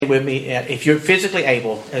with me, if you're physically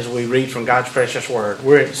able, as we read from God's precious Word.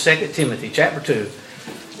 We're at 2 Timothy chapter 2.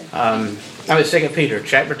 I'm at 2 Peter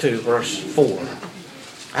chapter 2, verse 4.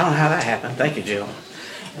 I don't know how that happened. Thank you, Jill.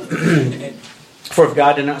 For if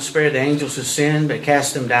God did not spare the angels who sinned, but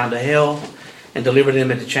cast them down to hell and delivered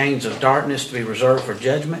them into chains of darkness to be reserved for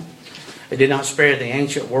judgment, it did not spare the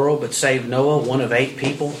ancient world, but saved Noah, one of 8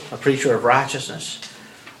 people, a preacher of righteousness,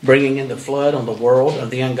 bringing in the flood on the world of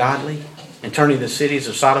the ungodly, and turning the cities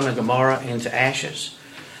of Sodom and Gomorrah into ashes,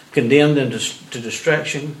 condemned them to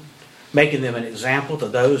destruction, making them an example to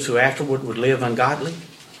those who afterward would live ungodly,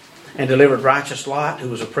 and delivered righteous Lot, who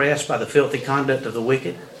was oppressed by the filthy conduct of the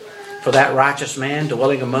wicked. For that righteous man,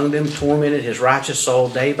 dwelling among them, tormented his righteous soul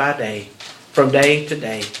day by day, from day to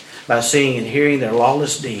day, by seeing and hearing their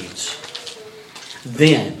lawless deeds.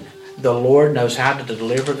 Then the Lord knows how to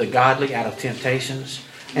deliver the godly out of temptations,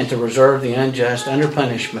 and to reserve the unjust under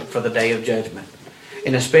punishment for the day of judgment,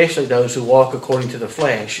 and especially those who walk according to the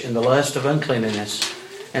flesh in the lust of uncleanness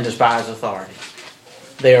and despise authority.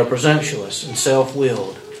 They are presumptuous and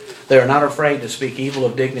self-willed. They are not afraid to speak evil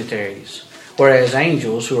of dignitaries, whereas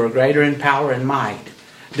angels, who are greater in power and might,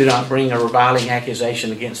 do not bring a reviling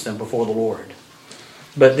accusation against them before the Lord.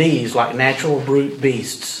 But these, like natural brute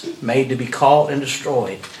beasts, made to be caught and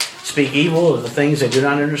destroyed, speak evil of the things they do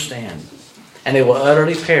not understand, and they will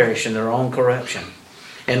utterly perish in their own corruption,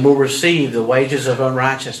 and will receive the wages of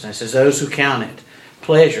unrighteousness as those who count it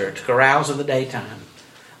pleasure to carouse in the daytime.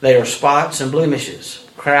 They are spots and blemishes,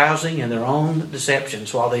 carousing in their own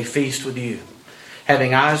deceptions while they feast with you,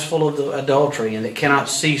 having eyes full of adultery, and that cannot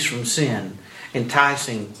cease from sin,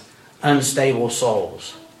 enticing unstable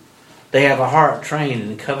souls. They have a heart trained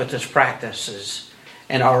in covetous practices,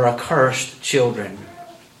 and are accursed children.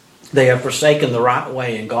 They have forsaken the right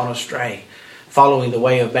way and gone astray, following the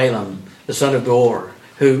way of Balaam, the son of Beor,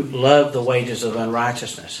 who loved the wages of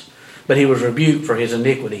unrighteousness. But he was rebuked for his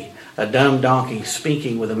iniquity. A dumb donkey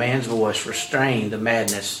speaking with a man's voice restrained the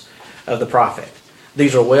madness of the prophet.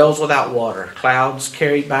 These are wells without water, clouds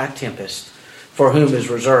carried by a tempest, for whom is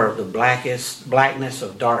reserved the blackness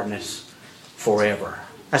of darkness forever.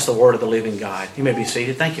 That's the word of the living God. You may be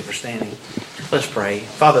seated. Thank you for standing. Let's pray.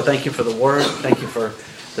 Father, thank you for the word. Thank you for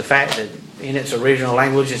the fact that in its original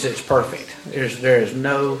languages it's perfect. There is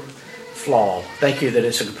no flaw. Thank you that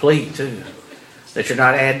it's complete too. That you're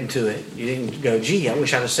not adding to it. You didn't go, gee, I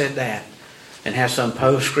wish I'd have said that, and have some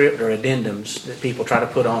postscript or addendums that people try to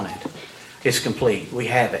put on it. It's complete. We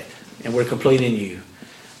have it. And we're complete in you.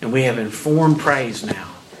 And we have informed praise now.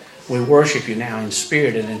 We worship you now in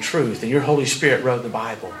spirit and in truth. And your Holy Spirit wrote the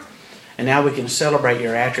Bible. And now we can celebrate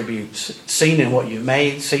your attributes, seen in what you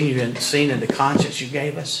made, seen in the conscience you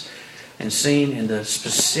gave us, and seen in the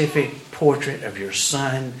specific portrait of your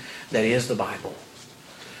Son that is the Bible.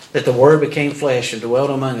 That the Word became flesh and dwelt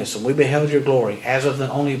among us, and we beheld your glory as of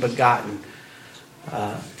the only begotten,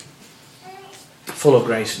 full of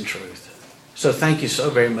grace and truth. So thank you so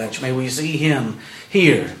very much. May we see Him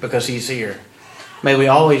here because He's here. May we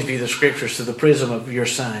always view the Scriptures through the prism of your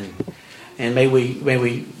Son. And may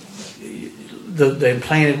we the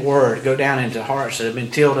implanted Word go down into hearts that have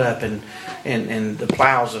been tilled up, and the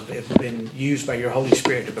plows have been used by your Holy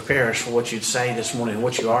Spirit to prepare us for what you'd say this morning and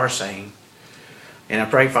what you are saying. And I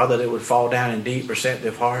pray, Father, that it would fall down in deep,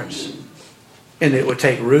 receptive hearts, and that it would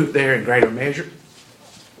take root there in greater measure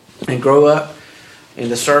and grow up in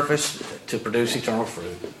the surface to produce eternal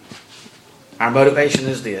fruit. Our motivation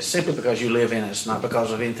is this: simply because you live in us, not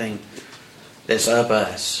because of anything that's up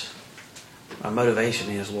us. Our motivation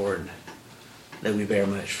is, Lord, that we bear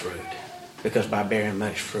much fruit, because by bearing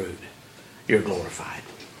much fruit, you're glorified.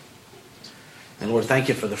 And Lord, thank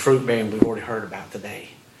you for the fruit bearing we've already heard about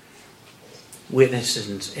today.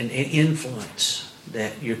 Witnesses and influence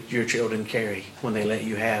that your children carry when they let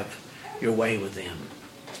you have your way with them.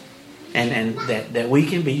 And that we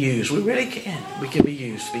can be used. We really can. We can be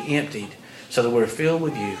used to be emptied so that we're filled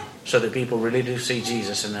with you, so that people really do see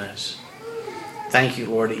Jesus in us. Thank you,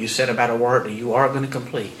 Lord, that you said about a work that you are going to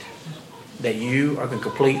complete. That you are going to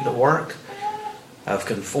complete the work of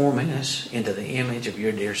conforming us into the image of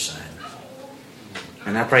your dear Son.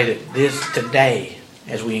 And I pray that this today,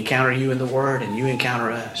 as we encounter you in the Word and you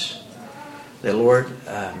encounter us, that, Lord,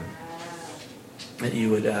 that you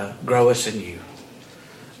would grow us in you.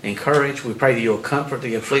 Encourage. We pray that you'll comfort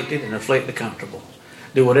the afflicted and afflict the comfortable.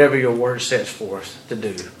 Do whatever your Word sets for us to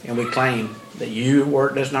do. And we claim that your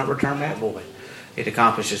Word does not return back void. It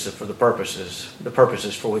accomplishes it for the purposes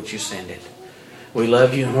for which you send it. We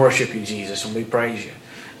love you and worship you, Jesus, and we praise you.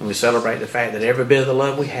 And we celebrate the fact that every bit of the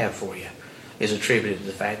love we have for you is attributed to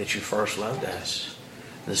the fact that you first loved us.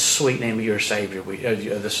 In the sweet name of your Savior,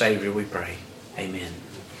 of the Savior, we pray. Amen.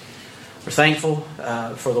 We're thankful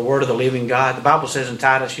for the word of the living God. The Bible says in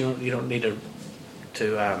Titus, you don't need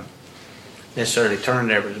to necessarily turn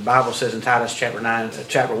there, but the Bible says in Titus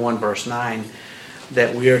chapter 1, verse 9,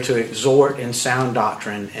 that we are to exhort in sound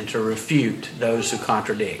doctrine and to refute those who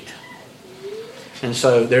contradict. And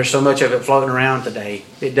so there's so much of it floating around today.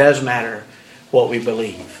 It does matter what we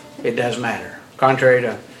believe. It does matter. Contrary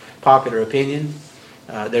to popular opinion,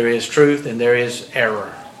 there is truth and there is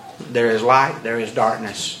error. There is light, there is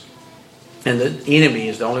darkness. And the enemy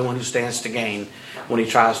is the only one who stands to gain when he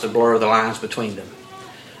tries to blur the lines between them.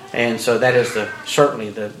 And so that is certainly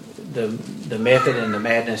the method and the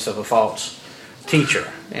madness of a false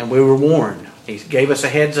teacher. And we were warned. He gave us a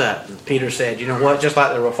heads up. And Peter said, you know what? Just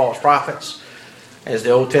like there were false prophets, as the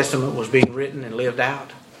Old Testament was being written and lived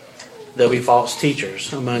out, there'll be false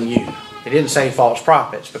teachers among you. He didn't say false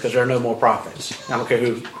prophets because there are no more prophets. I don't care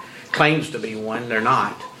who claims to be one. They're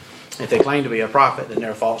not. If they claim to be a prophet, then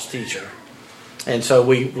they're a false teacher. And so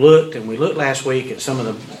we looked last week at some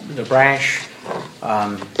of the brash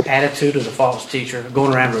attitude of the false teacher,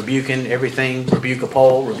 going around rebuking everything, rebuke a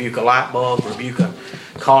pole, rebuke a light bulb, rebuke a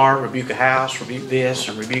car, rebuke a house, rebuke this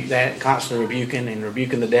and rebuke that, constantly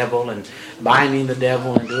rebuking the devil and binding the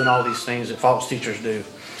devil and doing all these things that false teachers do.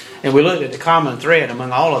 And we looked at the common thread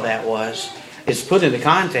among all of that it's put in the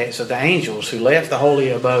context of the angels who left the holy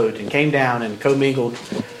abode and came down and commingled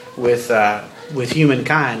with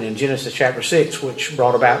humankind in Genesis chapter 6, which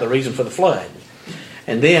brought about the reason for the flood.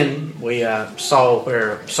 And then we saw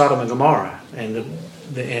where Sodom and Gomorrah, and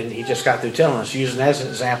he just got through telling us, using as an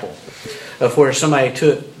example of where somebody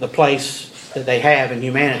took the place that they have in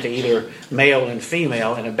humanity, either male and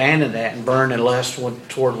female, and abandoned that and burned in lust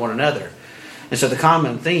toward one another. And so the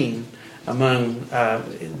common theme among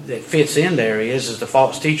that fits in there is the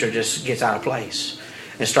false teacher just gets out of place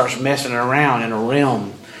and starts messing around in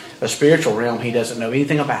a spiritual realm he doesn't know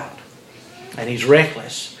anything about. And he's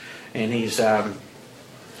reckless, and he's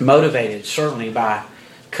motivated certainly by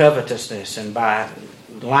covetousness and by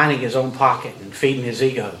lining his own pocket and feeding his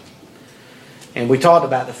ego. And we talked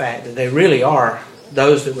about the fact that they really are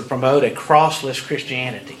those that would promote a crossless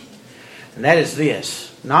Christianity. And that is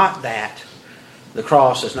this, not that the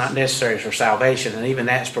cross is not necessary for salvation, and even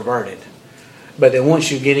that's perverted. But that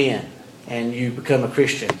once you get in and you become a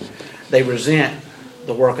Christian, they resent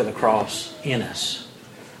the work of the cross in us.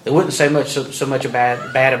 They wouldn't say so much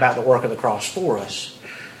bad about the work of the cross for us,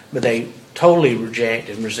 but they totally reject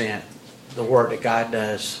and resent the work that God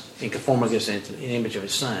does in conforming us in the image of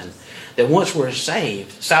His Son. That once we're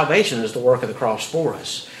saved, salvation is the work of the cross for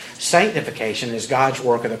us. Sanctification is God's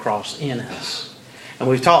work of the cross in us. And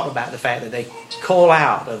we've talked about the fact that they call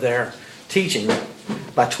out of their teaching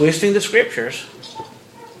by twisting the Scriptures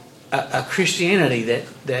a Christianity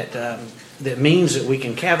that means that we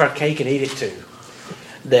can have our cake and eat it too.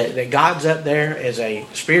 That God's up there as a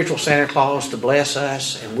spiritual Santa Claus to bless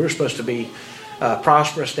us, and we're supposed to be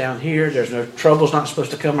prosperous down here. There's no trouble's not supposed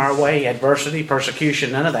to come our way, adversity,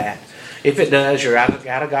 persecution, none of that. If it does, you're out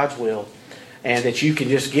of God's will, and that you can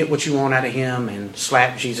just get what you want out of Him and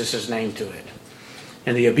slap Jesus' name to it.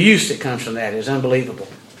 And the abuse that comes from that is unbelievable.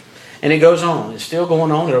 And it goes on. It's still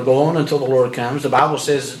going on. It'll go on until the Lord comes. The Bible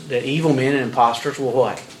says that evil men and impostors will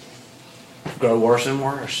what? Grow worse and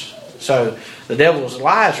worse. So the devil's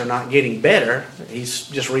lies are not getting better. He's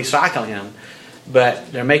just recycling them.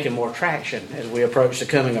 But they're making more traction as we approach the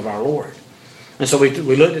coming of our Lord. And so we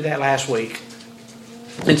looked at that last week.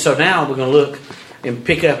 And so now we're going to look and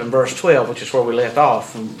pick up in verse 12, which is where we left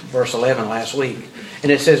off from verse 11 last week.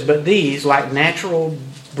 And it says, "But these, like natural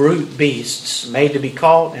brute beasts, made to be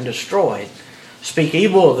caught and destroyed, speak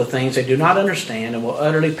evil of the things they do not understand and will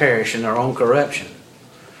utterly perish in their own corruption."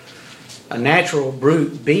 A natural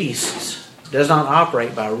brute beast does not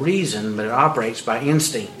operate by reason, but it operates by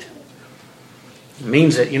instinct. It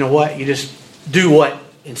means that, you know what, you just do what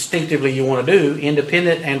instinctively you want to do,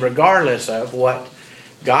 independent and regardless of what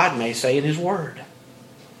God may say in His Word.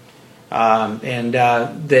 And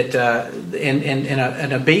a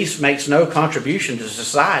beast makes no contribution to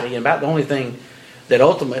society. And about the only thing that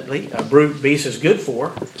ultimately a brute beast is good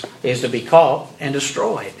for is to be caught and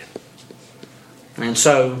destroyed. And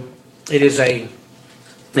so it is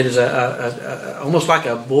almost like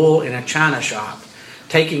a bull in a china shop,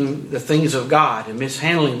 taking the things of God and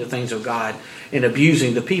mishandling the things of God and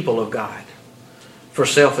abusing the people of God for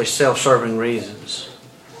selfish, self-serving reasons.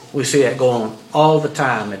 We see that going on all the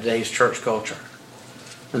time in today's church culture.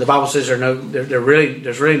 And the Bible says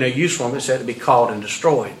there's really no use for them except to be caught and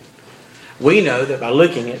destroyed. We know that by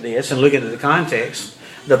looking at this and looking at the context,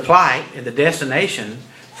 the plight and the destination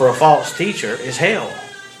for a false teacher is hell.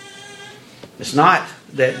 It's not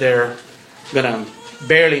that they're going to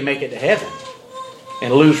barely make it to heaven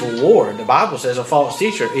and lose reward. The Bible says a false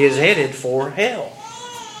teacher is headed for hell.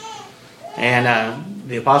 And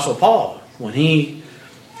the Apostle Paul, when he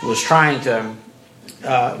was trying to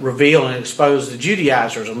reveal and expose the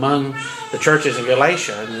Judaizers among the churches in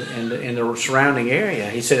Galatia and in the surrounding area,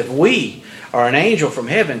 he said, if we or an angel from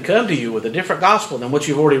heaven come to you with a different gospel than what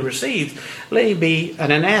you've already received, let him be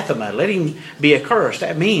an anathema, let him be accursed.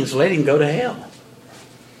 That means let him go to hell.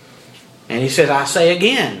 And he says, I say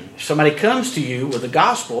again, if somebody comes to you with a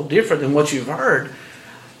gospel different than what you've heard,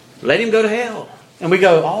 let him go to hell. And we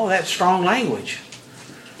go, oh, that's strong language.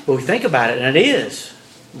 But we think about it, and it is.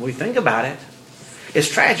 When we think about it, it's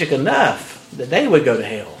tragic enough that they would go to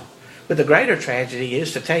hell. But the greater tragedy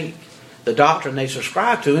is to take the doctrine they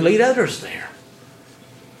subscribe to and lead others there.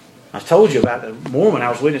 I told you about the Mormon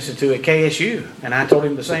I was witnessing to at KSU, and I told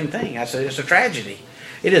him the same thing. I said, it's a tragedy.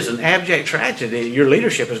 It is an abject tragedy. Your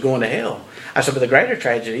leadership is going to hell. I said, but the greater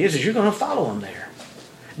tragedy is you're going to follow them there.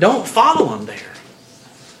 Don't follow them there.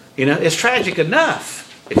 You know, it's tragic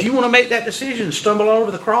enough. If you want to make that decision, stumble all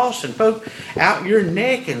over the cross and poke out your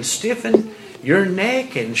neck and stiffen your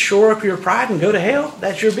neck and shore up your pride and go to hell,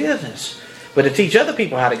 that's your business. But to teach other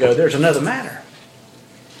people how to go, there's another matter.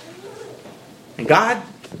 And God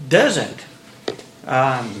doesn't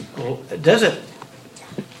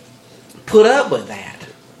put up with that.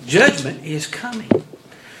 Judgment is coming.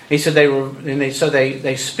 He said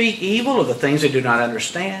they speak evil of the things they do not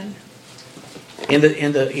understand. In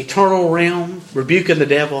the eternal realm, rebuking the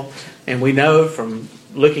devil. And we know from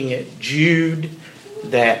looking at Jude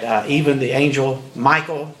that even the angel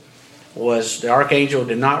Michael the archangel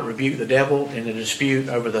did not rebuke the devil in a dispute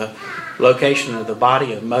over the location of the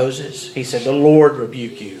body of Moses. He said, the Lord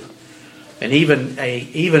rebuke you. And even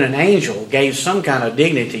an angel gave some kind of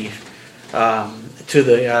dignity to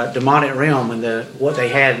the demonic realm and what they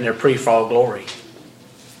had in their pre-fall glory.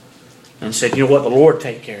 And said, you know what, the Lord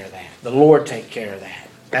take care of that. The Lord take care of that.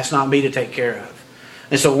 That's not me to take care of.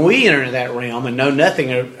 And so when we enter into that realm and know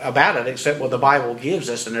nothing about it except what the Bible gives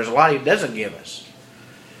us, and there's a lot it doesn't give us,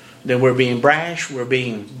 then we're being brash, we're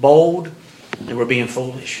being bold, and we're being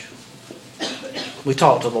foolish. We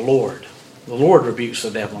talk to the Lord. The Lord rebukes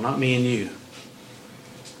the devil, not me and you,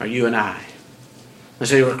 or you and I. And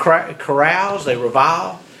so they carouse, they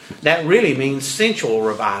revile. That really means sensual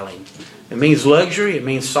reviling. It means luxury, it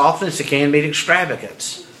means softness, it can mean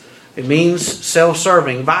extravagance. It means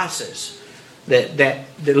self-serving vices that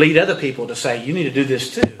lead other people to say, you need to do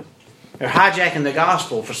this too. They're hijacking the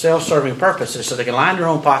gospel for self-serving purposes so they can line their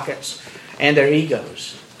own pockets and their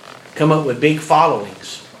egos. Come up with big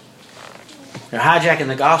followings. They're hijacking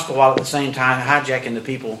the gospel while at the same time hijacking the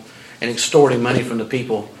people and extorting money from the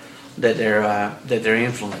people that they're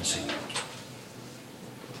influencing.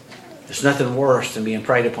 There's nothing worse than being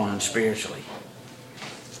preyed upon spiritually.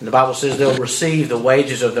 And the Bible says they'll receive the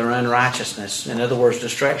wages of their unrighteousness. In other words,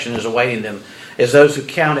 destruction is awaiting them as those who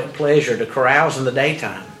count it pleasure to carouse in the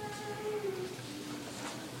daytime.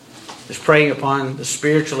 It's preying upon the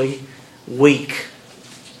spiritually weak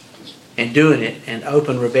and doing it in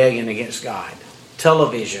open rebellion against God.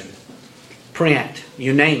 Television, print,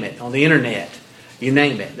 you name it, on the internet, you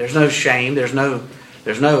name it. There's no shame, there's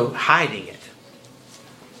no hiding it.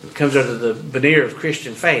 It comes under the veneer of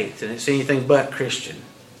Christian faith, and it's anything but Christian.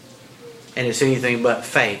 And it's anything but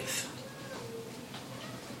faith.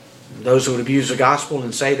 Those who would abuse the gospel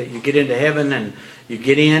and say that you get into heaven and you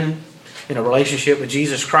get in a relationship with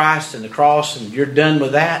Jesus Christ and the cross, and you're done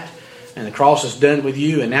with that, and the cross is done with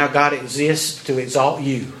you, and now God exists to exalt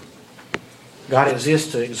you. God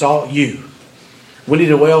exists to exalt you. We need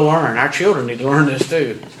to well learn. Our children need to learn this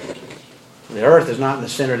too. The earth is not in the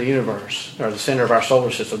center of the universe, or the center of our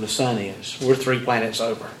solar system. The sun is. We're 3 planets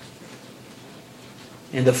over.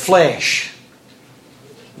 In the flesh,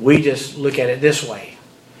 we just look at it this way.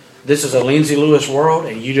 This is a Lindsay Lewis world,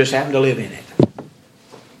 and you just happen to live in it.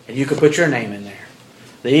 And you can put your name in there.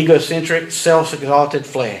 The egocentric, self-exalted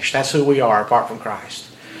flesh. That's who we are apart from Christ.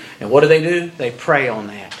 And what do? They prey on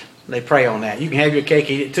that. They prey on that. You can have your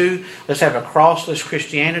cake, eat it too. Let's have a crossless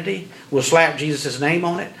Christianity. We'll slap Jesus' name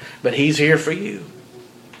on it, but He's here for you.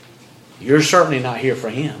 You're certainly not here for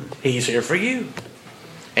Him. He's here for you.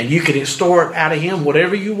 And you can extort out of Him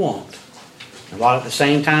whatever you want. And while at the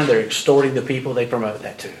same time they're extorting the people they promote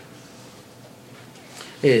that to.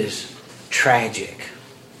 It is tragic.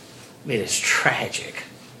 It is tragic.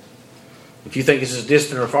 If you think this is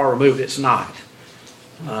distant or far removed, it's not.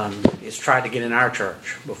 It's tried to get in our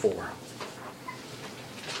church before.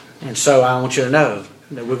 And so I want you to know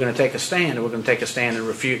that we're going to take a stand, and we're going to take a stand and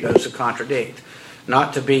refute those who contradict.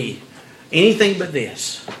 Not to be anything but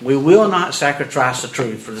this. We will not sacrifice the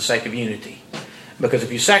truth for the sake of unity. Because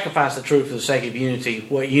if you sacrifice the truth for the sake of unity,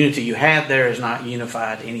 what unity you have there is not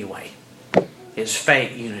unified anyway. It's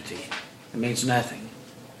fake unity. It means nothing.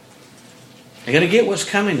 They're going to get what's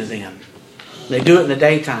coming to them. They do it in the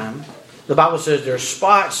daytime. The Bible says there are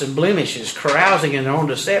spots and blemishes, carousing in their own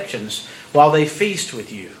deceptions while they feast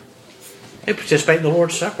with you. They participate in the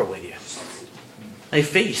Lord's Supper with you. They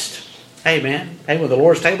feast. Hey, man. Hey, when the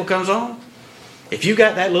Lord's table comes on, if you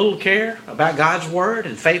got that little care about God's Word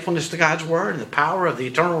and faithfulness to God's Word and the power of the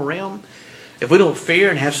eternal realm, if we don't fear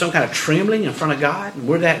and have some kind of trembling in front of God, and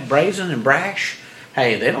we're that brazen and brash,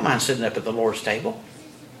 hey, they don't mind sitting up at the Lord's table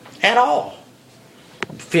at all.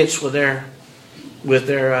 It fits with their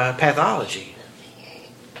pathology.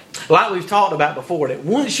 Like we've talked about before, that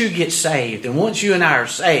once you get saved and once you and I are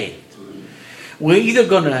saved, we're either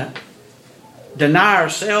going to deny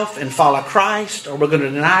ourselves and follow Christ, or we're going to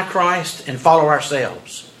deny Christ and follow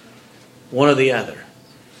ourselves. One or the other.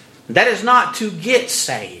 That is not to get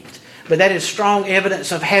saved, but that is strong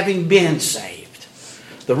evidence of having been saved.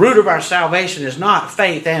 The root of our salvation is not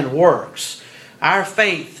faith and works. Our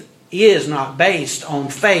faith is not based on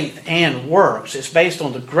faith and works. It's based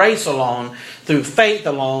on the grace alone, through faith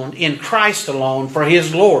alone, in Christ alone, for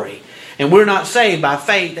His glory. And we're not saved by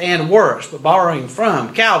faith and works, but borrowing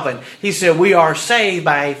from Calvin, he said we are saved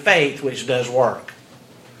by a faith which does work.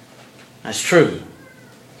 That's true.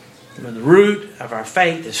 But the root of our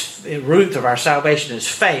salvation is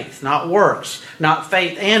faith, not works, not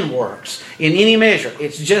faith and works. In any measure,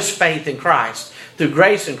 it's just faith in Christ, through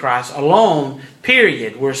grace in Christ alone,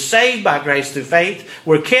 period. We're saved by grace through faith.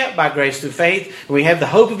 We're kept by grace through faith. And we have the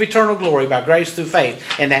hope of eternal glory by grace through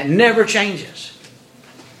faith. And that never changes.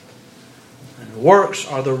 Works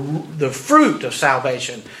are the fruit of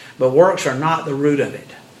salvation, but works are not the root of it.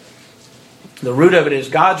 The root of it is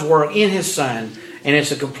God's work in His Son, and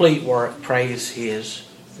it's a complete work. Praise His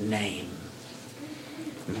name.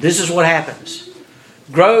 This is what happens.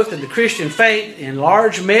 Growth in the Christian faith, in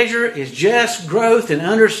large measure, is just growth in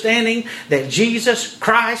understanding that Jesus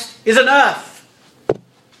Christ is enough.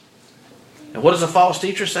 And what does a false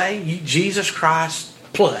teacher say? Jesus Christ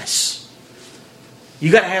plus.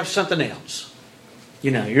 You got to have something else.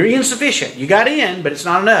 You're insufficient. You got in, but it's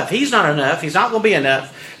not enough. He's not enough. He's not going to be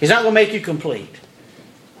enough. He's not going to make you complete.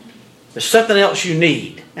 There's something else you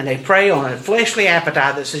need. And they prey on a fleshly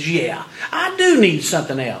appetite that says, yeah, I do need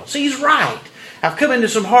something else. He's right. I've come into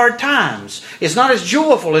some hard times. It's not as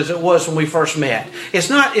joyful as it was when we first met. It's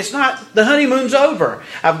not the honeymoon's over.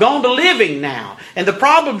 I've gone to living now. And the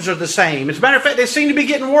problems are the same. As a matter of fact, they seem to be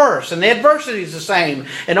getting worse. And the adversity is the same.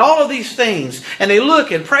 And all of these things. And they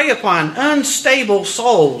look and prey upon unstable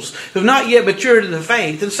souls who've not yet matured in the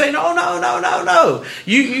faith and say, no.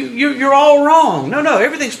 You're all wrong. No.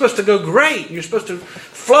 Everything's supposed to go great. You're supposed to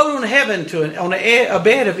float on heaven on a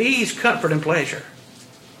bed of ease, comfort, and pleasure.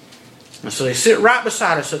 And so they sit right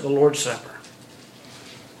beside us at the Lord's Supper.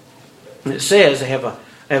 And it says they have a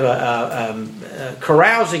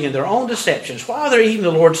carousing in their own deceptions while they're eating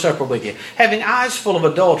the Lord's Supper with you, having eyes full of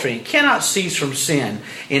adultery and cannot cease from sin,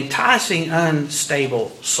 enticing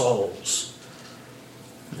unstable souls.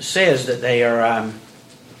 It says that they are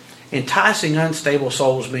enticing unstable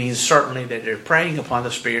souls means certainly that they're preying upon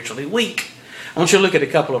the spiritually weak. I want you to look at a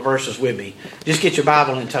couple of verses with me. Just get your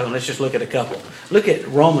Bible in tow and let's just look at a couple. Look at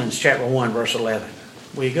Romans chapter 1 verse 11.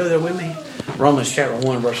 Will you go there with me? Romans chapter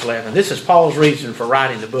 1 verse 11. This is Paul's reason for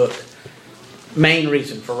writing the book. Main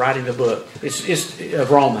reason for writing the book. It's of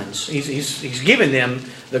Romans. He's given them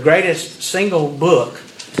the greatest single book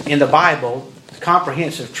in the Bible,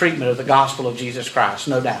 comprehensive treatment of the gospel of Jesus Christ,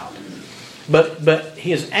 no doubt. But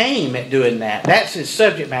his aim at doing that's his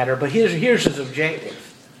subject matter, but here's his objective.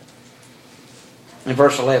 In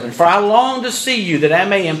verse 11, for I long to see you that I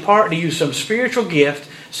may impart to you some spiritual gift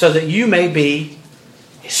so that you may be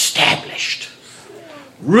established,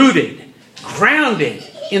 rooted, grounded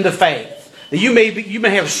in the faith. That you may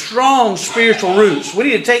have strong spiritual roots. We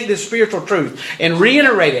need to take this spiritual truth and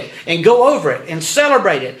reiterate it and go over it and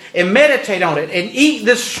celebrate it and meditate on it and eat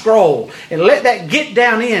this scroll and let that get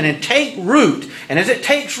down in and take root. And as it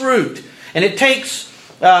takes root and it takes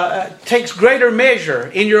greater measure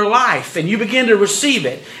in your life and you begin to receive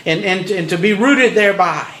it and to be rooted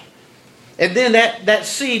thereby. And then that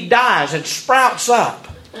seed dies and sprouts up.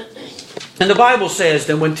 And the Bible says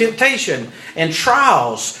that when temptation and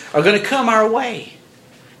trials are going to come our way,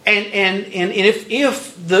 and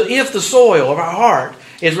if the soil of our heart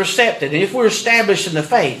is receptive, and if we're established in the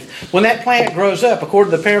faith, when that plant grows up, according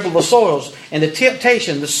to the parable of the soils, and the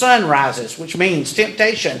temptation, the sun rises, which means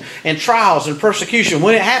temptation and trials and persecution,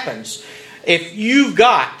 when it happens, if you've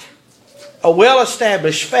got a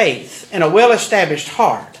well-established faith and a well-established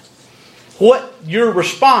heart, what your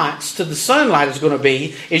response to the sunlight is going to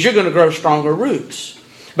be is you're going to grow stronger roots.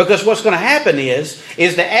 Because what's going to happen is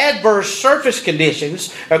the adverse surface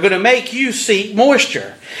conditions are going to make you seek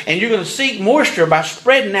moisture. And you're going to seek moisture by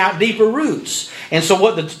spreading out deeper roots. And so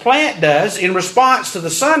what the plant does in response to the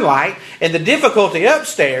sunlight and the difficulty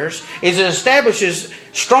upstairs is it establishes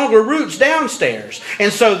stronger roots downstairs.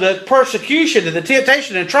 And so the persecution and the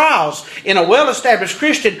temptation and trials in a well-established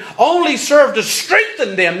Christian only serve to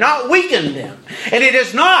strengthen them, not weaken them. And it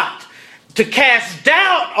is not to cast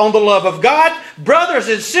doubt on the love of God. Brothers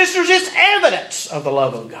and sisters, it's evidence of the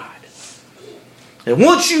love of God. And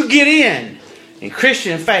once you get in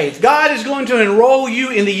Christian faith, God is going to enroll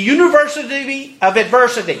you in the University of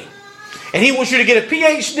Adversity. And He wants you to get a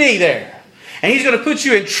PhD there. And He's going to put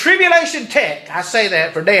you in Tribulation Tech. I say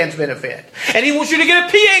that for Dan's benefit. And He wants you to get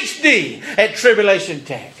a PhD at Tribulation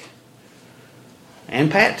Tech. And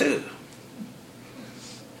Pat too.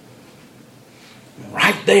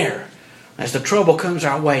 Right there. As the trouble comes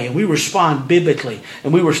our way and we respond biblically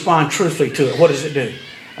and we respond truthfully to it, what does it do?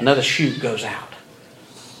 Another shoot goes out.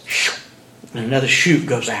 And another shoot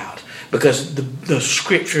goes out. Because the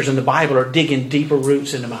Scriptures and the Bible are digging deeper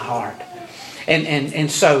roots into my heart. And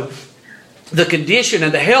so the condition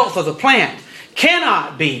and the health of the plant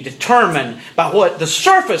cannot be determined by what the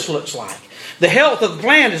surface looks like. The health of the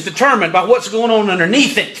plant is determined by what's going on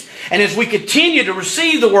underneath it. And as we continue to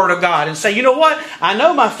receive the Word of God and say, you know what? I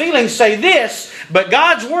know my feelings say this, but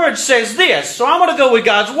God's Word says this. So I'm going to go with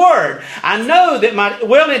God's Word. I know that my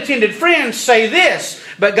well-intended friends say this,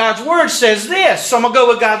 but God's Word says this. So I'm going to go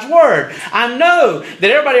with God's Word. I know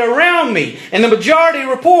that everybody around me and the majority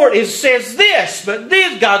report says this, but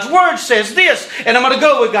God's Word says this, and I'm going to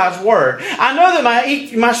go with God's Word. I know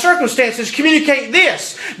that my circumstances communicate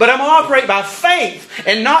this, but I'm going to operate by faith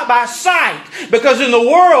and not by sight. Because in the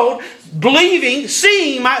world,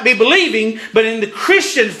 seeing might be believing, but in the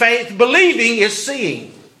Christian faith, believing is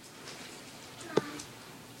seeing.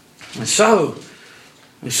 And so,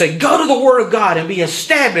 we say, go to the Word of God and be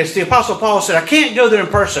established. The Apostle Paul said, I can't go there in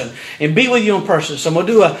person and be with you in person. So I'm going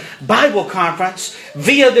to do a Bible conference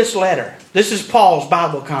via this letter. This is Paul's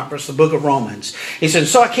Bible conference, the book of Romans. He said,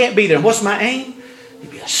 so I can't be there. And what's my aim? To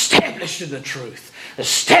be established in the truth.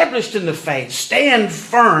 Established in the faith. Stand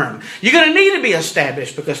firm. You're going to need to be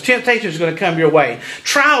established because temptation is going to come your way.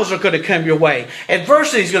 Trials are going to come your way.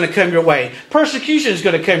 Adversity is going to come your way. Persecution is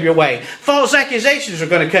going to come your way. False accusations are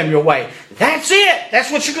going to come your way. That's it. That's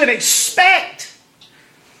what you're going to expect.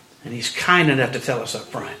 And He's kind enough to tell us up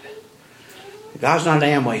front. God's not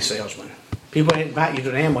an Amway salesman. People invite you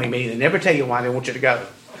to an Amway meeting. They never tell you why they want you to go.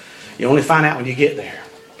 You only find out when you get there.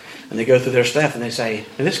 And they go through their stuff and they say,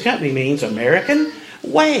 and this company means American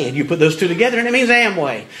Way. And you put those two together and it means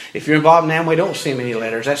Amway. If you're involved in Amway, don't send me any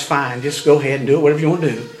letters. That's fine. Just go ahead and do it, whatever you want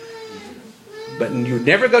to do. But you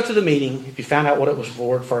never go to the meeting if you found out what it was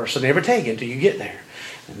for first. So never take it until you get there.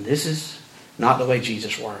 And this is not the way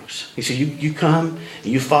Jesus works. He said, you come and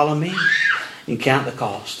you follow me and count the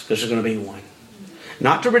cost because there's going to be one.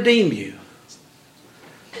 Not to redeem you,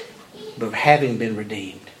 but having been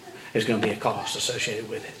redeemed, there's going to be a cost associated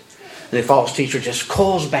with it. The false teacher just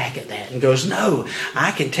calls back at that and goes, no,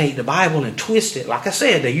 I can take the Bible and twist it. Like I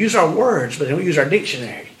said, they use our words, but they don't use our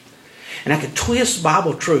dictionary. And I can twist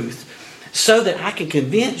Bible truth so that I can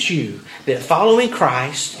convince you that following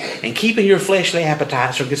Christ and keeping your fleshly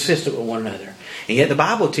appetites are consistent with one another. And yet the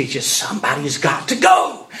Bible teaches somebody's got to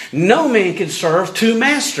go. No man can serve two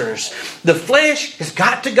masters. The flesh has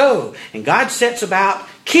got to go. And God sets about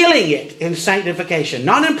killing it in sanctification,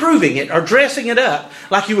 not improving it or dressing it up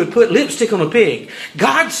like you would put lipstick on a pig.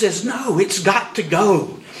 God says, no, it's got to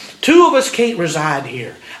go. Two of us can't reside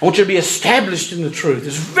here. I want you to be established in the truth.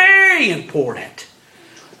 It's very important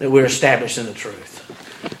that we're established in the truth.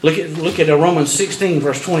 Look at Romans 16,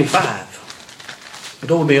 verse 25.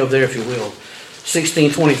 Go with me over there if you will.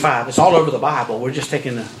 16:25. It's all over the Bible. We're just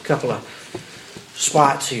taking a couple of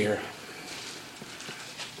spots here.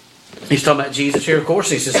 He's talking about Jesus here, of course.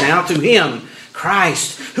 He says, now to Him,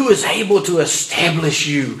 Christ, who is able to establish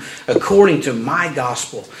you according to my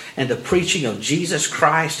gospel and the preaching of Jesus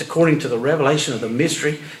Christ according to the revelation of the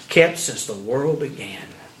mystery kept since the world began.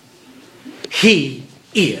 He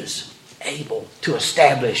is able to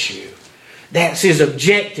establish you. That's His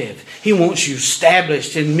objective. He wants you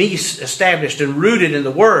established and me established and rooted in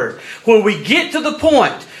the Word. When we get to the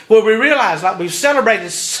point where we realize, like we've celebrated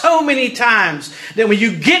so many times, that when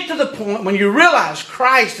you get to the point when you realize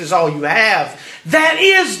Christ is all you have, that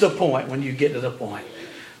is the point when you get to the point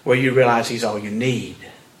where you realize He's all you need.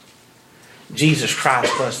 Jesus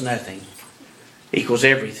Christ plus nothing equals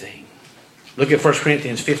everything. Look at 1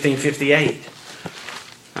 Corinthians 15:58.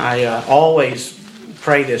 I always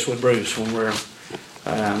pray this with Bruce when we're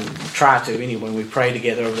try to anyway. We pray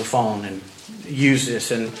together over the phone and use this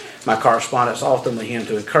in my correspondence often with him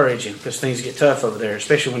to encourage him, because things get tough over there,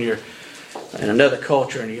 especially when you're in another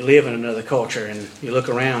culture and you live in another culture and you look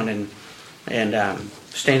around and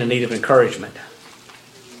stand in need of encouragement.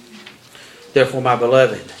 Therefore, my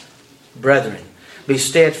beloved brethren, be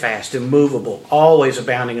steadfast, immovable, always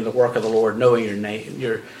abounding in the work of the Lord, knowing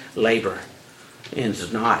your labor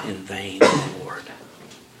is not in vain in the Lord.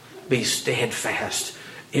 Be steadfast,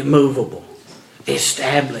 immovable,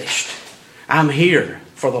 established. I'm here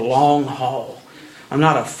for the long haul. I'm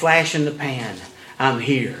not a flash in the pan. I'm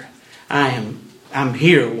here. I'm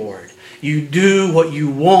here, Lord. You do what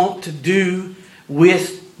you want to do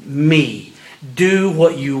with me. Do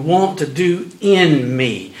what you want to do in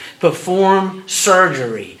me. Perform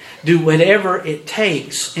surgery. Do whatever it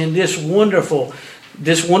takes in this wonderful,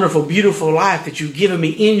 beautiful life that you've given me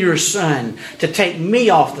in your Son to take me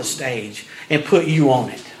off the stage and put you on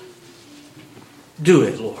it. Do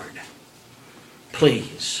it, Lord.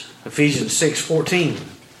 Please. Ephesians 6:14.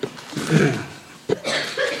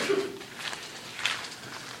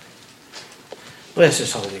 Bless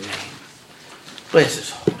His holy name. Bless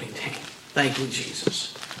His holy name. Thank you,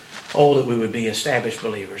 Jesus. Oh, that we would be established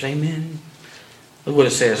believers. Amen. Look what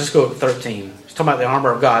it says. Let's go to 13. It's talking about the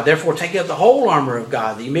armor of God. Therefore, take up the whole armor of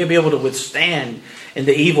God, that you may be able to withstand in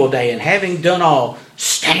the evil day. And having done all,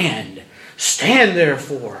 stand. Stand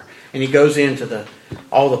therefore. And he goes into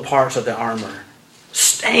all the parts of the armor.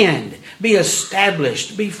 Stand. Be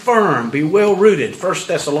established. Be firm. Be well rooted. 1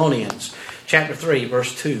 Thessalonians chapter 3,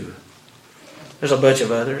 verse 2. There's a bunch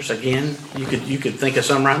of others. Again, you could think of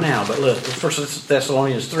some right now. But look, 1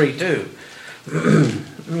 Thessalonians 3, 2.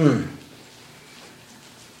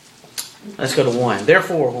 Let's go to 1.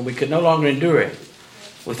 Therefore, when we could no longer endure it,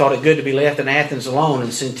 we thought it good to be left in Athens alone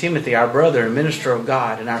and send Timothy, our brother and minister of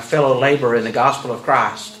God, and our fellow laborer in the gospel of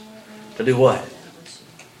Christ, to do what?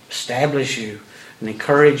 Establish you and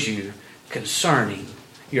encourage you concerning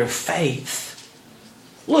your faith.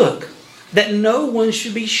 Look, that no one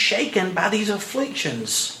should be shaken by these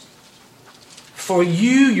afflictions. For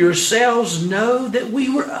you yourselves know that we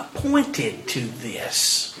were appointed to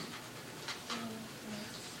this.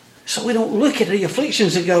 So we don't look at the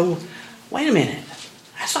afflictions and go, wait a minute,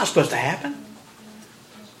 that's not supposed to happen.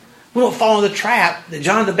 We don't fall in the trap that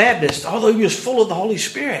John the Baptist, although he was full of the Holy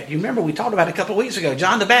Spirit. You remember we talked about it a couple of weeks ago.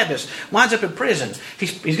 John the Baptist winds up in prison.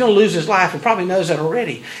 He's going to lose his life and probably knows that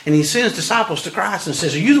already. And he sends disciples to Christ and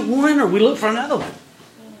says, are you the one or we look for another one?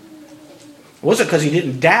 It wasn't because he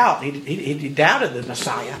didn't doubt. He doubted the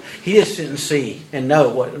Messiah. He just didn't see and know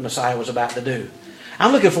what the Messiah was about to do.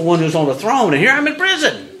 I'm looking for one who's on the throne and here I'm in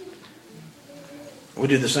prison. We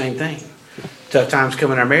do the same thing. Tough times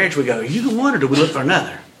come in our marriage, we go, are you the one or do we look for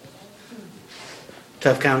another?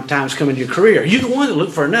 Tough times come in your career. Are you the one that look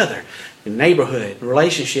for another? In neighborhood,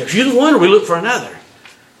 relationships. Are you the one or we look for another?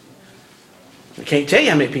 I can't tell you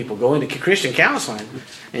how many people go into Christian counseling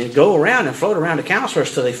and go around and float around to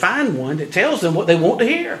counselors till they find one that tells them what they want to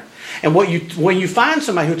hear. And when you find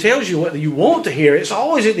somebody who tells you what you want to hear, it's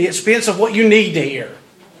always at the expense of what you need to hear.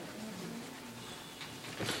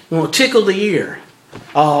 You want to tickle the ear.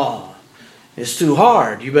 Oh, it's too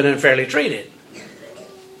hard. You've been unfairly treated.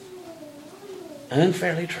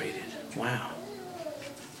 Unfairly treated. Wow.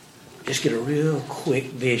 Just get a real quick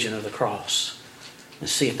vision of the cross and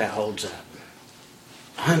see if that holds up.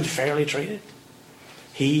 Unfairly treated?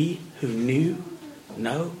 He who knew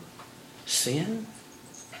no sin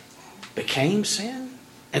became sin?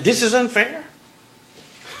 And this is unfair?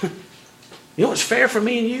 You know what's fair for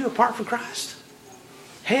me and you apart from Christ?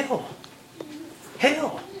 Hell.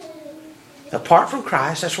 Hell. Apart from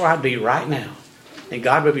Christ, that's where I'd be right now. And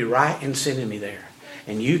God would be right in sending me there.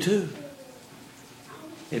 And you too.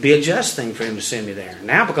 It'd be a just thing for Him to send me there.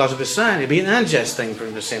 Now because of His Son, it'd be an unjust thing for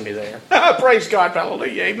Him to send me there. Praise God.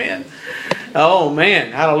 Hallelujah. Amen. Oh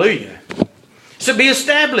man. Hallelujah. So be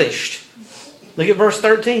established. Look at verse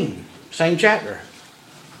 13. Same chapter.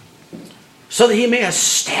 So that He may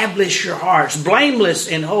establish your hearts blameless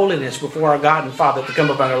in holiness before our God and Father to come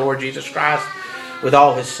upon our Lord Jesus Christ with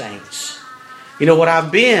all His saints. You know what?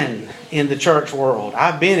 I've been in the church world.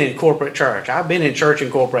 I've been in corporate church. I've been in Church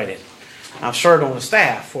Incorporated. I've served on the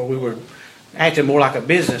staff where we were acting more like a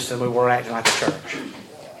business than we were acting like a church.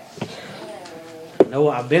 No,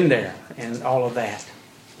 I've been there and all of that.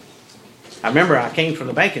 I remember I came from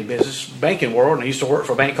the banking world, and I used to work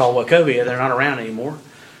for a bank called Wachovia. They're not around anymore.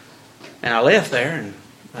 And I left there, and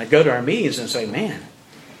I'd go to our meetings and say, man,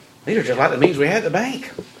 these are just like the meetings we had at the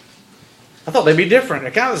bank. I thought they'd be different.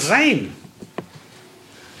 They're kind of the same.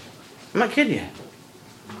 I'm not kidding you.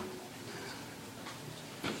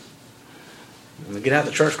 And we get out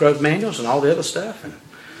the church growth manuals and all the other stuff and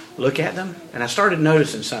look at them. And I started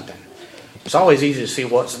noticing something. It's always easy to see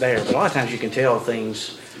what's there, but a lot of times you can tell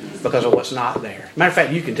things because of what's not there. Matter of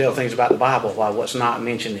fact, you can tell things about the Bible by what's not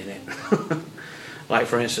mentioned in it. Like,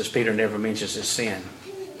 for instance, Peter never mentions his sin.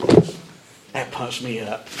 That punched me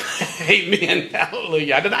up. Amen.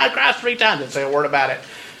 Hallelujah. I denied Christ 3 times. Didn't say a word about it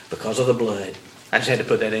because of the blood. I just had to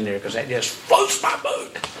put that in there because that just floats my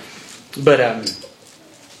boat. But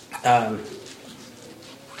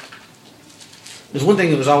there's one thing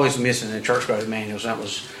that was always missing in the church growth manuals, and that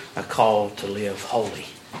was a call to live holy.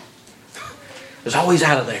 It's always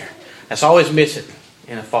out of there. That's always missing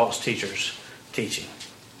in a false teacher's teaching.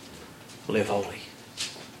 Live holy.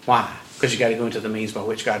 Why? Because you got to go into the means by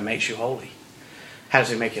which God makes you holy. How does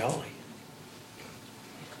He make you holy?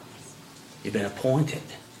 You've been appointed.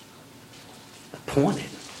 Appointed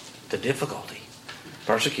to difficulty,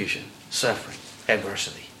 persecution, suffering,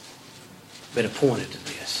 adversity. Been appointed to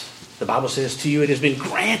this. The Bible says to you it has been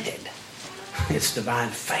granted. It's divine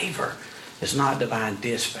favor. It's not divine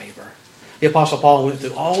disfavor. The Apostle Paul went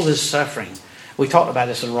through all this suffering. We talked about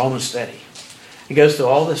this in Romans study. He goes through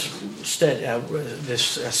all this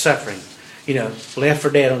suffering. You know, left for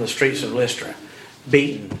dead on the streets of Lystra.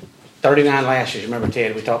 Beaten. 39 lashes. Remember,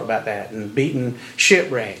 Ted, we talked about that. And beaten,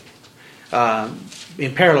 shipwrecked.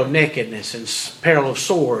 In peril of nakedness and peril of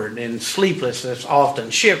sword and sleeplessness often,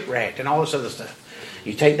 shipwrecked and all this other stuff.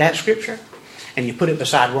 You take that scripture and you put it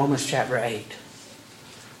beside Romans chapter 8.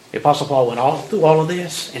 The Apostle Paul went all through all of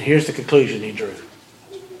this, and here's the conclusion he drew.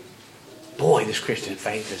 Boy, this Christian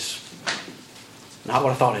faith is not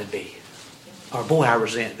what I thought it'd be. Or boy, I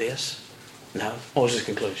resent this. No. What was his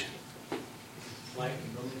conclusion? Like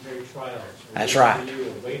momentary trials. That's right. For you,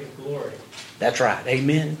 a weight of glory. That's right.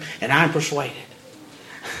 Amen. And I'm persuaded.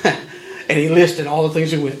 And he listed all the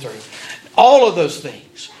things he went through. All of those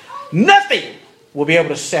things. Nothing will be able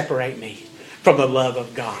to separate me from the love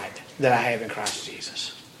of God that I have in Christ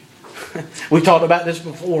Jesus. We talked about this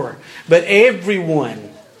before. But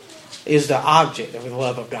everyone is the object of the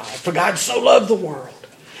love of God. For God so loved the world.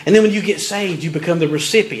 And then when you get saved, you become the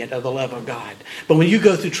recipient of the love of God. But when you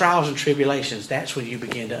go through trials and tribulations, that's when you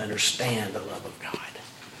begin to understand the love of God.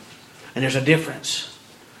 And there's a difference.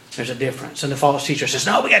 There's a difference. And the false teacher says,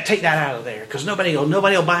 no, we got to take that out of there because nobody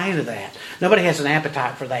will buy into that. Nobody has an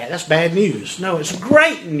appetite for that. That's bad news. No, it's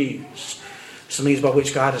great news. It's the means by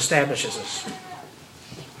which God establishes us.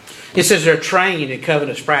 It says they're trained in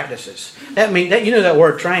covetous practices. That means that, you know, that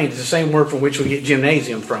word trained is the same word from which we get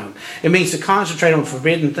gymnasium from. It means to concentrate on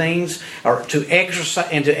forbidden things or to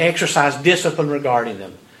exercise discipline regarding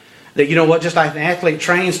them. That, you know what, just like an athlete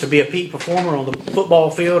trains to be a peak performer on the football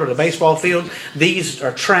field or the baseball field, these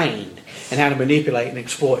are trained in how to manipulate and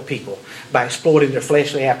exploit people by exploiting their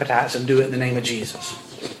fleshly appetites and do it in the name of Jesus.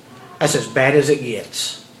 That's as bad as it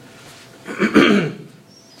gets. And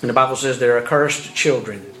the Bible says they're accursed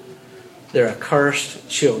children. They're accursed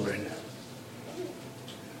children.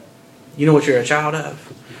 You know what you're a child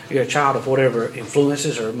of? You're a child of whatever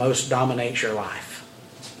influences or most dominates your life.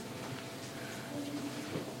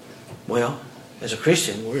 Well, as a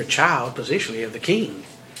Christian, we're a child positionally of the King.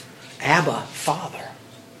 Abba, Father,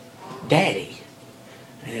 Daddy.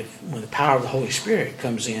 And when the power of the Holy Spirit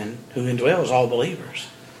comes in, who indwells all believers,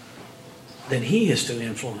 then He is to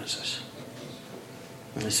influence us.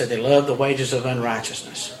 And they said they love the wages of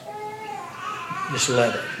unrighteousness. Just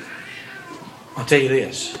love it. I'll tell you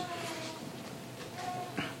this.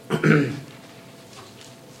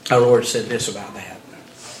 Our Lord said this about that.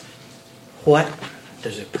 What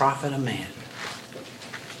does it profit a man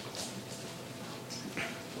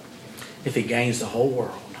if he gains the whole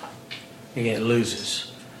world and yet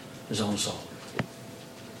loses his own soul?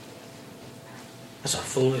 That's a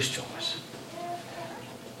foolish choice.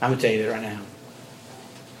 I'm going to tell you that right now.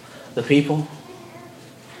 The people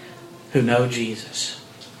who know Jesus.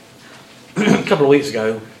 A couple of weeks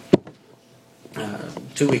ago,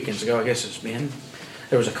 2 weekends ago, I guess it's been,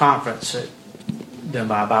 there was a conference done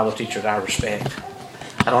by a Bible teacher that I respect.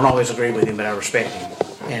 I don't always agree with him, but I respect him.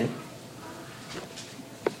 And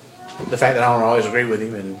the fact that I don't always agree with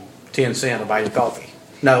him, and 10 cents will buy you coffee.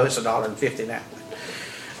 No, it's $1.50 now.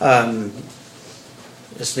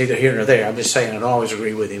 It's neither here nor there. I'm just saying I don't always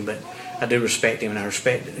agree with him, but I do respect him, and I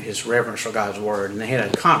respect his reverence for God's Word. And they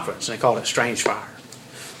had a conference, and they called it Strange Fire.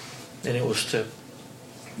 And it was to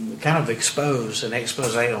kind of expose an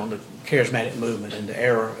expose on the charismatic movement and the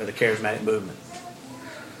error of the charismatic movement.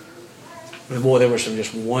 And boy, there were some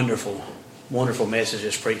just wonderful, wonderful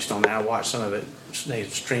messages preached on that. I watched some of it. They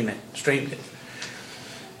streamed it.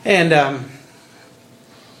 And I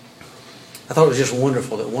thought it was just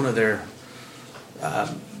wonderful that one of their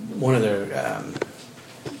one of their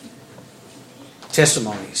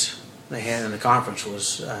testimonies they had in the conference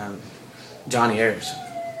was Johnny Harrison.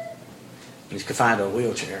 He's confined to a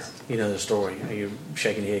wheelchair. You know the story. You're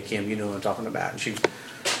shaking your head, Kim. You know what I'm talking about. And she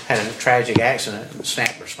had a tragic accident and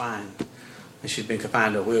snapped her spine. And she's been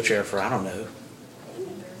confined to a wheelchair for, I don't know,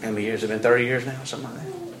 how many years? It's been 30 years now, something like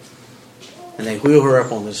that. And they wheel her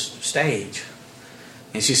up on this stage.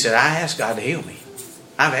 And she said, I asked God to heal me.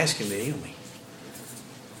 I've asked Him to heal me.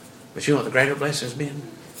 But you know what the greater blessing has been?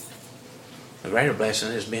 The greater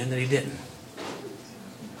blessing has been that He didn't.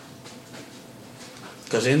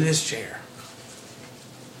 Because in this chair,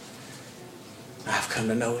 I've come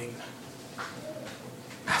to know Him.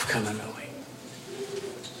 I've come to know Him.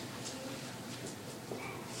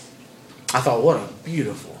 I thought, what a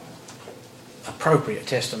beautiful, appropriate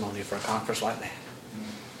testimony for a conference like that.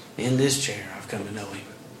 In this chair, I've come to know Him.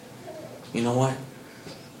 You know what?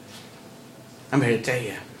 I'm here to tell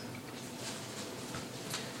you.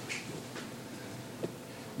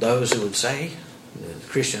 Those who would say that the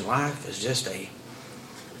Christian life is just a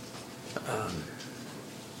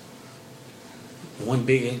one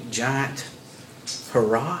big giant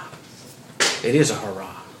hurrah. It is a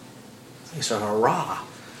hurrah. It's a hurrah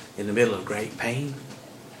in the middle of great pain,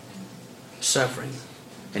 suffering,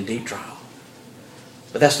 and deep trial.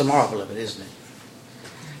 But that's the marvel of it, isn't it?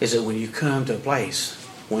 Is that when you come to a place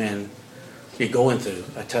when you're going through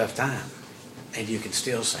a tough time, and you can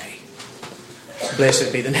still say,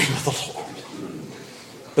 blessed be the name of the Lord.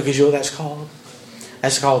 Because you know what that's called?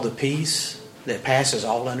 That's called the peace that passes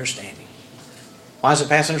all understanding. Why does it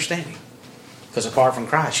pass understanding? Because apart from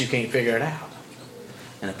Christ, you can't figure it out.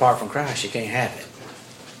 And apart from Christ, you can't have it.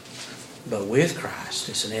 But with Christ,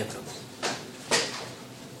 it's inevitable.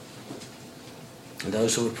 And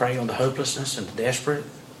those who would prey on the hopelessness and the desperate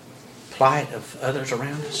plight of others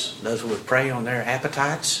around us, those who would prey on their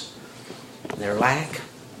appetites, their lack,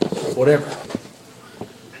 whatever,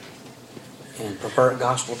 and pervert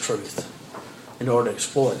gospel truth in order to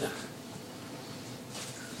exploit them.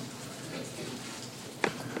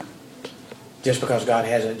 Just because God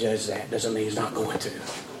hasn't judged that doesn't mean He's not going to.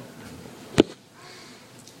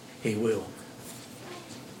 He will.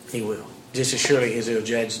 He will. Just as surely as He'll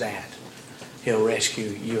judge that, He'll rescue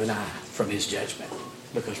you and I from His judgment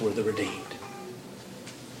because we're the redeemed.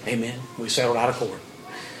 Amen. We settled out of court.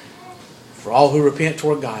 For all who repent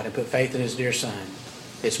toward God and put faith in His dear Son,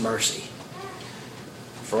 it's mercy.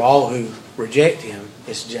 For all who reject Him,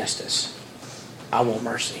 it's justice. I want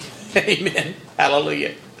mercy. Amen.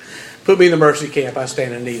 Hallelujah. Put me in the mercy camp. I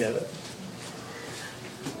stand in need of it.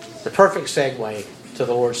 The perfect segue to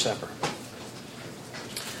the Lord's Supper.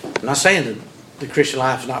 I'm not saying that the Christian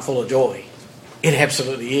life is not full of joy. It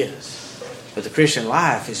absolutely is. But the Christian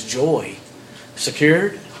life is joy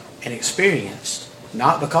secured and experienced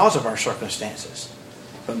not because of our circumstances,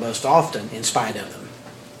 but most often in spite of them.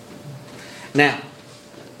 Now,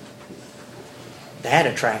 that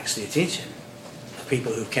attracts the attention of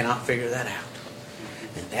people who cannot figure that out.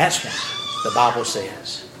 And that's why the Bible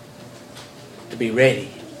says to be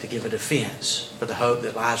ready to give a defense for the hope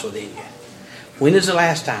that lies within you. When is the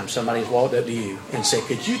last time somebody's walked up to you and said,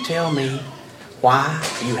 could you tell me why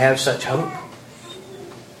you have such hope?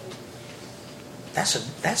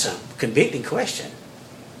 That's a convicting question.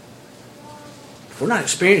 If we're not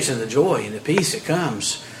experiencing the joy and the peace that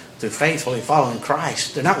comes through faithfully following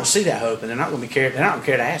Christ, they're not going to see that hope, and they're not going to care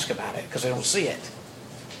to ask about it because they don't see it.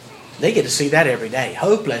 They get to see that every day.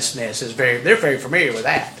 Hopelessness is they're very familiar with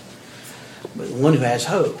that. But the one who has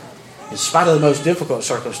hope, in spite of the most difficult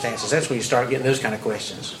circumstances, that's when you start getting those kind of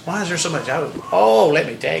questions. Why is there so much hope? Oh, let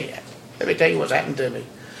me tell you. Let me tell you what's happened to me.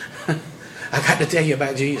 I got to tell you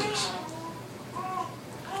about Jesus.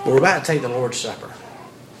 We're about to take the Lord's Supper.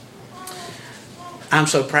 I'm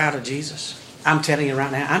so proud of Jesus. I'm telling you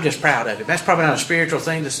right now, I'm just proud of Him. That's probably not a spiritual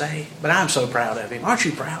thing to say, but I'm so proud of Him. Aren't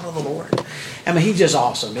you proud of the Lord? I mean, He's just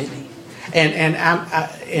awesome, isn't He?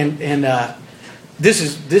 And this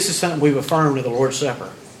is something we've affirmed with the Lord's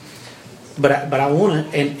Supper. But I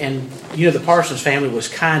want to, and you know, the Parsons family was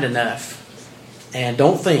kind enough, and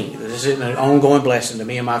don't think this isn't an ongoing blessing to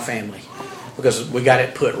me and my family, because we got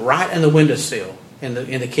it put right in the windowsill in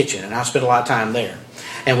the kitchen, and I spent a lot of time there,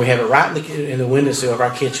 and we have it right in the windowsill of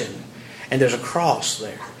our kitchen. And there's a cross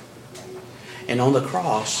there. And on the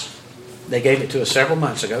cross, they gave it to us several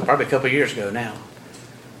months ago, probably a couple of years ago now.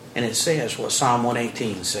 And it says what Psalm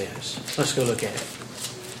 118 says. Let's go look at it.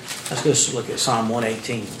 Let's go look at Psalm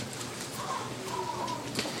 118.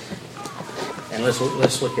 And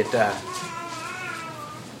let's look at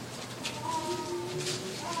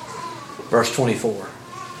verse 24.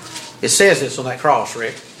 It says this on that cross,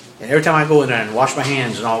 Rick. And every time I go in there and wash my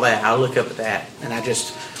hands and all that, I look up at that and I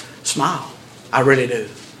just smile. I really do.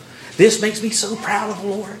 This makes me so proud of the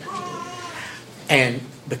Lord. And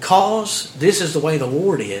because this is the way the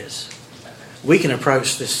Lord is, we can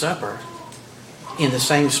approach this supper in the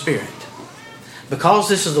same spirit. Because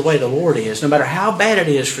this is the way the Lord is, no matter how bad it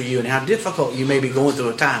is for you and how difficult you may be going through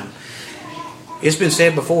a time, it's been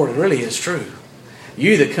said before, it really is true.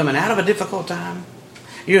 You're either coming out of a difficult time,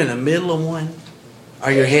 you're in the middle of one,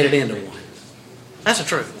 or you're headed into one. That's the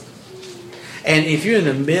truth. And if you're in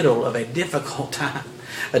the middle of a difficult time,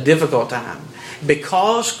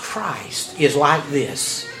 because Christ is like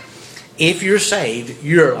this, if you're saved,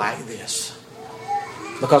 you're like this.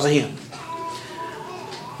 Because of Him.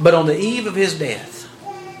 But on the eve of His death,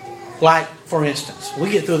 like, for instance, we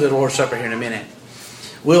get through the Lord's Supper here in a minute,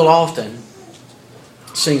 we'll often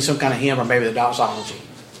sing some kind of hymn or maybe the doxology.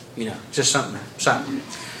 Just something.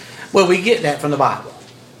 Well, we get that from the Bible.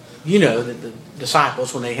 You know that the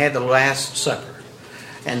disciples, when they had the Last Supper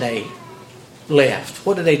and they left,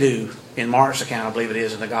 what did they do? In Mark's account, I believe it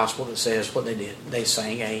is, in the Gospel, that says what they did. They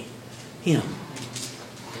sang a hymn.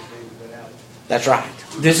 That's right.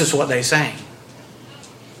 This is what they sang.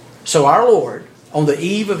 So our Lord, on the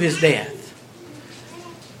eve of His death,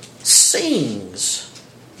 sings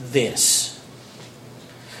this.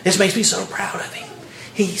 This makes me so proud of Him.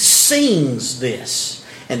 He sings this.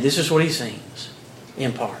 And this is what He sings,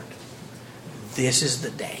 in part. This is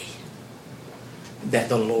the day that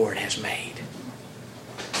the Lord has made,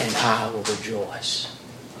 and I will rejoice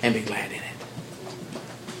and be glad in it.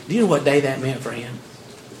 Do you know what day that meant for Him?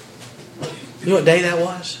 You know what day that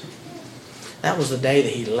was? That was the day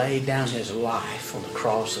that He laid down His life on the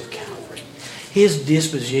cross of Calvary. His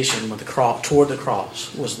disposition with toward the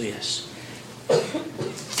cross was this.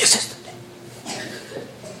 This is the day.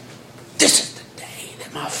 This is the day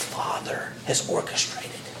that my Father has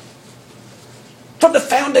orchestrated. From the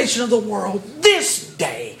foundation of the world, this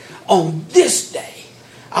day, on this day,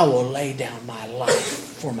 I will lay down my life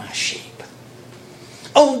for my sheep.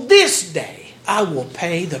 On this day, I will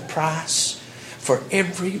pay the price for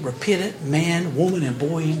every repentant man, woman, and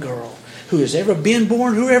boy and girl who has ever been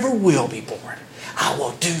born, who ever will be born. I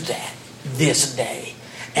will do that this day.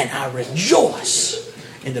 And I rejoice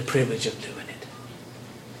in the privilege of doing it.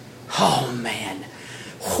 Oh man,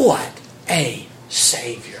 what a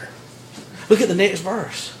Savior. Look at the next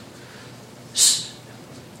verse.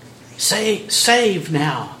 Save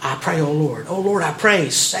now, I pray, O Lord. O Lord, I pray,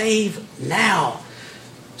 save now.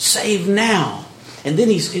 Save now. And then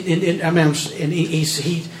he says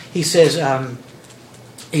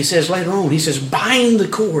later on, he says, bind the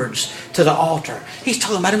cords to the altar. He's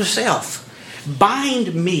talking about Himself.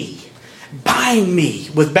 Bind me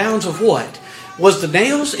with bounds of what? Was the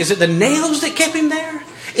nails? Is it the nails that kept Him there?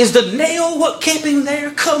 Is the nail what kept Him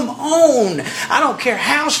there? Come on. I don't care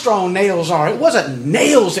how strong nails are. It wasn't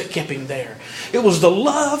nails that kept Him there. It was the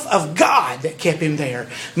love of God that kept Him there.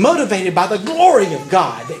 Motivated by the glory of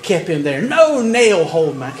God that kept Him there. No nail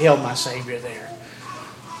held my Savior there.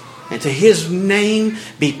 And to His name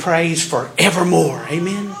be praised forevermore.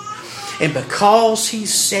 Amen. And because He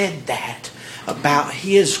said that about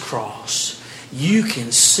His cross, you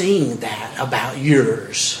can sing that about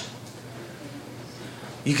yours.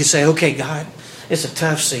 You can say, okay, God, it's a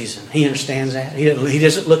tough season. He understands that. He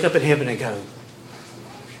doesn't look up at heaven and go.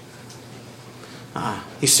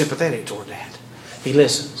 He's sympathetic toward that. He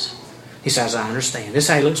listens. He says, I understand. This is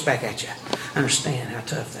how He looks back at you. I understand how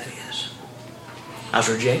tough that is. I was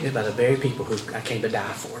rejected by the very people who I came to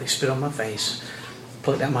die for. He spit on my face,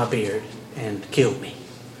 plucked out my beard, and killed me.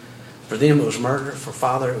 For them it was murder. For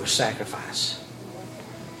Father it was sacrifice.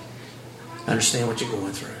 I understand what you're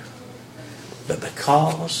going through. But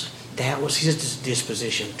because that was His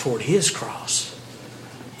disposition toward His cross,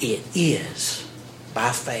 it is,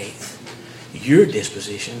 by faith, your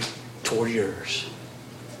disposition toward yours.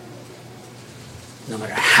 No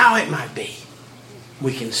matter how it might be,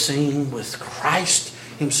 we can sing with Christ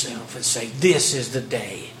Himself and say, this is the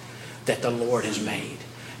day that the Lord has made,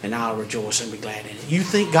 and I'll rejoice and be glad in it. You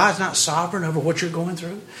think God's not sovereign over what you're going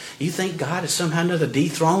through? You think God is somehow another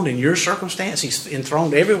dethroned in your circumstance? He's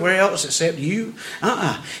enthroned everywhere else except you?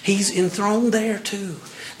 He's enthroned there too.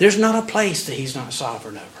 There's not a place that He's not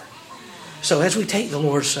sovereign over. So as we take the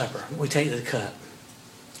Lord's Supper, we take the cup,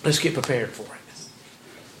 let's get prepared for it.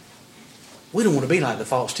 We don't want to be like the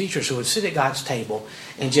false teachers who would sit at God's table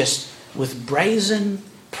and just with brazen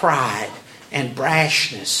pride and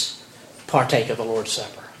brashness partake of the Lord's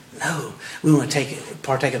Supper. No, we want to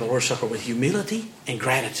partake of the Lord's Supper with humility and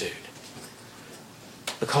gratitude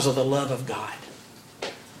because of the love of God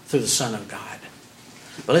through the Son of God.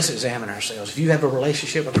 But let's examine ourselves. If you have a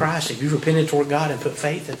relationship with Christ, if you've repented toward God and put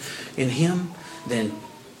faith in Him, then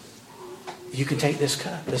you can take this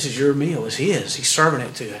cup. This is your meal. It's His. He's serving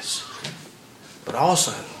it to us. But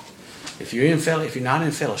also, if you're not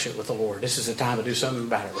in fellowship with the Lord, this is the time to do something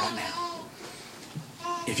about it right now.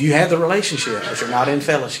 If you have the relationship, but you're not in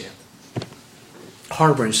fellowship,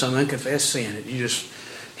 harboring some unconfessed sin that you just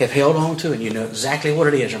have held on to and you know exactly what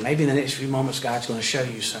it is, or maybe in the next few moments God's going to show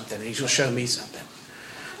you something, and He's going to show me something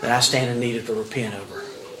that I stand in need of to repent over.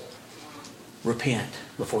 Repent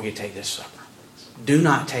before you take this supper. Do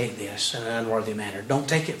not take this in an unworthy manner. Don't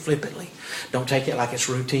take it flippantly. Don't take it like it's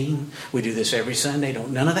routine. We do this every Sunday.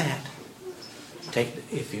 None of that.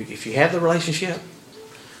 If you have the relationship,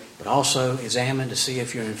 but also examine to see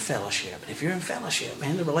if you're in fellowship. And if you're in fellowship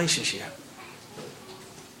and the relationship,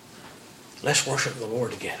 let's worship the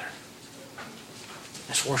Lord together.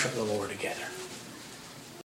 Let's worship the Lord together.